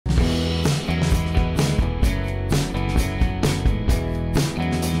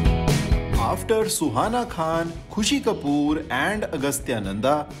After Suhana Khan, Khushi Kapoor and Agastya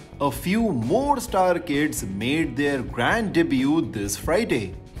Nanda, a few more star kids made their grand debut this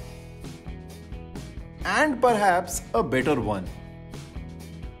Friday. And perhaps a better one.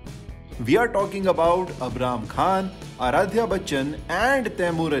 We are talking about AbRam Khan, Aaradhya Bachchan and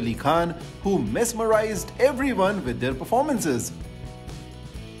Taimur Ali Khan, who mesmerized everyone with their performances.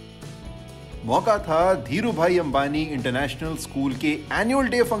 मौका था Dhirubhai Ambani international school के annual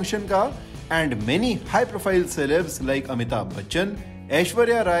day function का and many high-profile celebs like Amitabh Bachchan,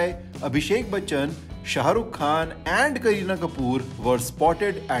 Aishwarya Rai, Abhishek Bachchan, Shah Rukh Khan and Kareena Kapoor were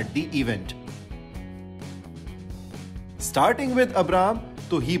spotted at the event. Starting with AbRam,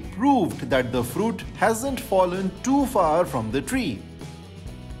 so he proved that the fruit hasn't fallen too far from the tree.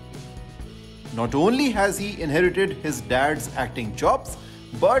 Not only has he inherited his dad's acting chops,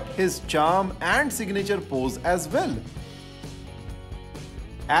 but his charm and signature pose as well.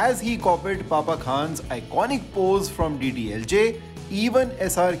 As he copied Papa Khan's iconic pose from DDLJ, even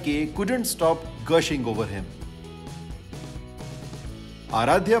SRK couldn't stop gushing over him.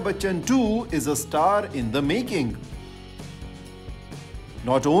 Aaradhya Bachchan too is a star in the making.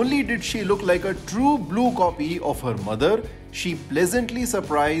 Not only did she look like a true blue copy of her mother, she pleasantly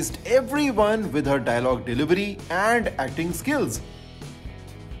surprised everyone with her dialogue delivery and acting skills.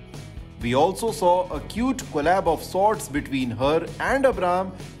 We also saw a cute collab of sorts between her and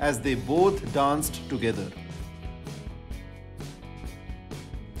AbRam as they both danced together.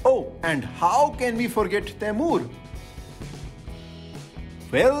 Oh, and how can we forget Taimur?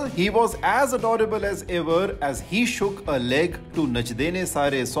 Well, he was as adorable as ever as he shook a leg to Nach Dene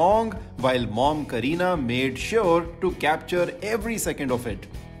Sare song while mom Kareena made sure to capture every second of it.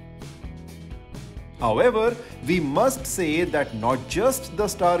 However, we must say that not just the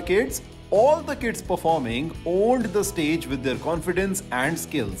star kids, all the kids performing owned the stage with their confidence and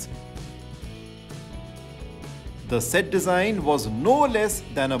skills. The set design was no less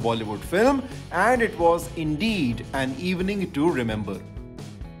than a Bollywood film, and it was indeed an evening to remember.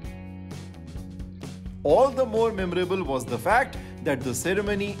 All the more memorable was the fact that the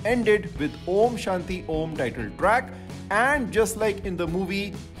ceremony ended with Om Shanti Om title track, and just like in the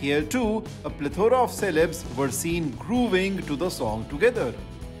movie, here too, a plethora of celebs were seen grooving to the song together.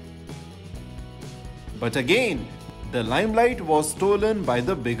 But again, the limelight was stolen by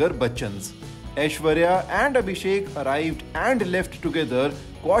the bigger Bachchans. Aishwarya and Abhishek arrived and left together,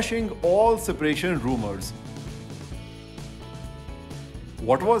 quashing all separation rumors.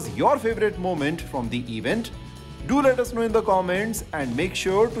 What was your favorite moment from the event? Do let us know in the comments and make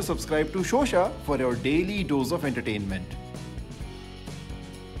sure to subscribe to Shosha for your daily dose of entertainment.